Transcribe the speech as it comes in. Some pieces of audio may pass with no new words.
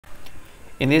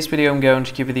In this video, I'm going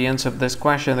to give you the answer of this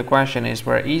question. The question is,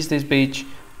 where is this beach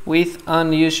with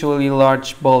unusually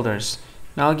large boulders?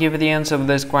 Now I'll give you the answer of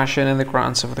this question, and the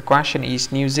answer of the question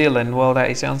is New Zealand. Well, that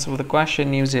is the answer of the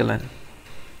question, New Zealand.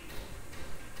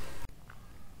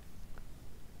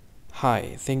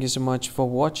 Hi, thank you so much for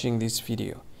watching this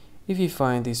video. If you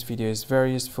find this video is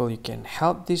very useful, you can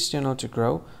help this channel to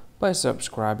grow by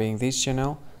subscribing this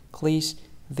channel. Please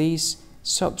this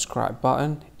subscribe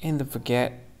button and don't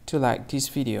forget to like this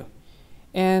video.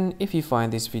 And if you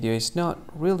find this video is not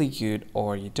really good,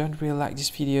 or you don't really like this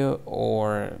video,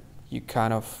 or you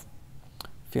kind of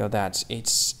feel that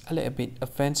it's a little bit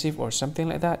offensive or something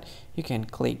like that, you can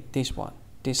click this one,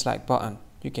 dislike button.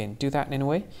 You can do that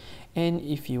anyway. And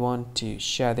if you want to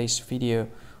share this video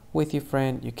with your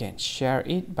friend, you can share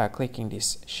it by clicking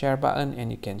this share button, and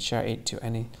you can share it to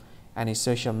any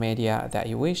social media that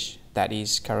you wish that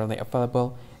is currently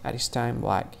available at this time,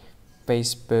 like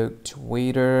Facebook,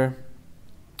 Twitter,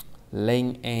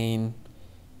 LinkedIn,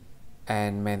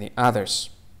 and many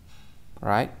others,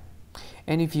 right?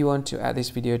 And if you want to add this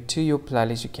video to your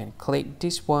playlist, you can click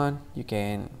this one. You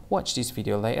can watch this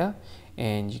video later,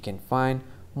 and you can find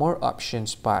more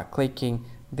options by clicking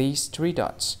these three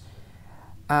dots.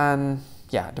 And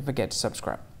yeah, don't forget to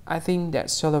subscribe. I think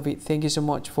that's all of it. Thank you so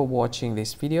much for watching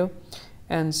this video,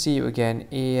 and see you again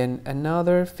in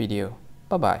another video.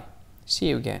 Bye bye. See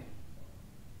you again.